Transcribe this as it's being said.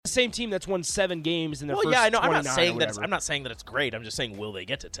same team that's won 7 games in their Well, first yeah, I know. 29 I'm not saying or that. I'm whatever. not saying that it's great. I'm just saying, will they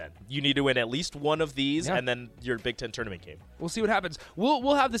get to 10? You need to win at least one of these, Yeah. and then your Big Ten tournament game. We'll see what happens.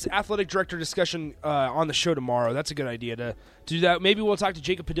 We'll have this athletic director discussion on the show tomorrow. That's a good idea to do that. Maybe we'll talk to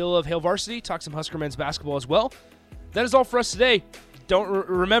Jacob Padilla of Hale Varsity, talk some Husker men's basketball as well. That is all for us today. Don't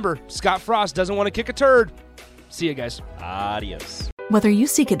remember, Scott Frost doesn't want to kick a turd. See you guys. Adios. Whether you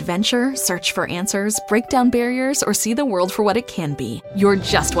seek adventure, search for answers, break down barriers, or see the world for what it can be, you're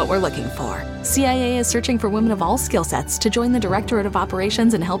just what we're looking for. CIA is searching for women of all skill sets to join the Directorate of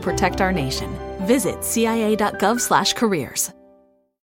Operations and help protect our nation. Visit cia.gov/careers.